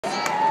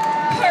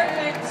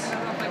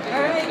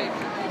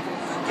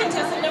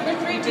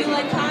Do you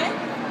like pie?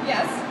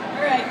 Yes.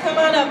 All right, come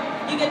on up.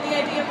 You get the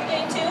idea of the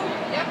game too?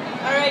 Yep.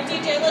 All right,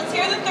 DJ, let's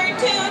hear the third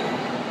tune.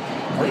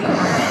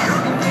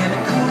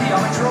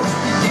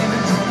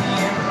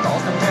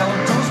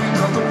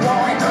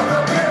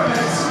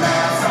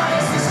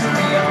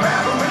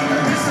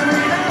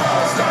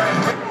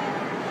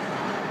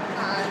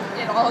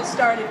 It all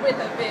started with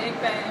a big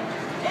bang.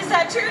 Is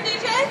that true,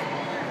 DJ?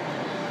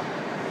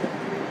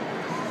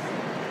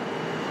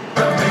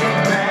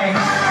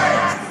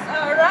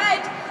 All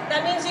right,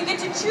 that means you get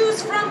to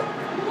choose from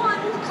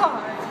one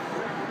card.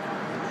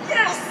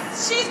 Yes,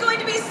 she's going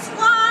to be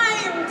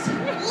slimed.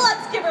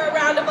 Let's give her a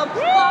round of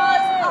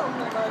applause. Oh,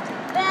 hold on to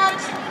that.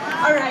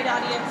 All right,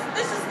 audience,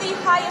 this is the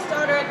highest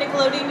honor at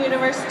Nickelodeon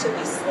Universe, to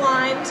be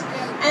slimed.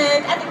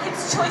 And at the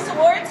Kids' Choice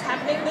Awards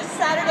happening this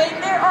Saturday,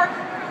 there are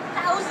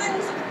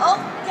thousands of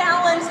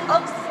gallons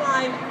of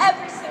slime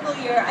every single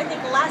year. I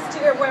think last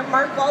year, where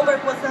Mark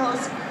Wahlberg was the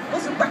host,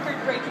 was a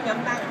record-breaking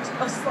amount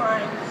of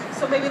slime.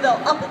 So maybe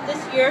they'll up it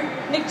this year.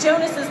 Nick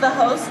Jonas is the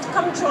host.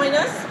 Come join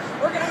us.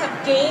 We're gonna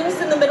have games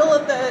in the middle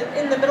of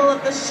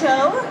the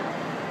show.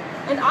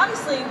 And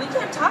obviously, we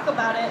can't talk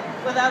about it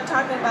without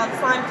talking about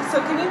slime. So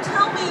can you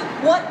tell me,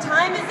 what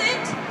time is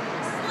it?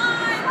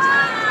 Slime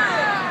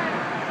time!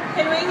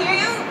 Can we hear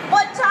you?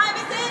 What time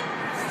is it?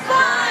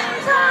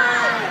 Slime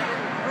time!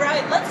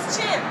 Right, let's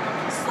chant.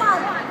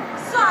 Slime,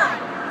 slime,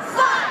 slime,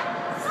 slime,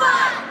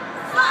 slime,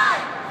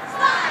 slime,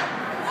 slime,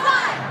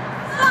 slime,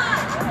 slime,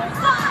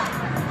 slime,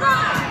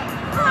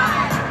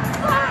 slime,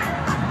 slime.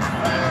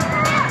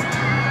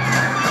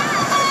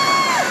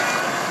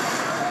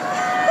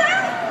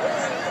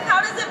 How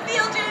does it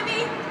feel,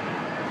 Jamie?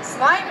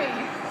 Slimy.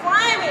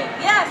 Slimy,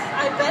 yes,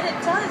 I bet it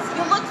does.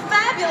 You look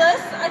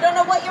fabulous. I don't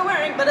know what you're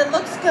wearing, but it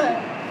looks good.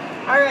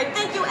 All right,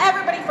 thank you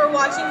everybody for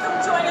watching.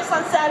 Come join us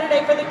on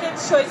Saturday for the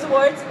Kids' Choice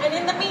Awards. And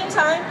in the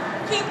meantime,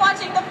 keep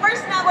watching the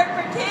first network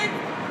for kids,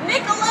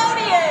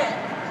 Nickelodeon.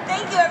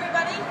 Thank you,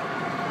 everybody.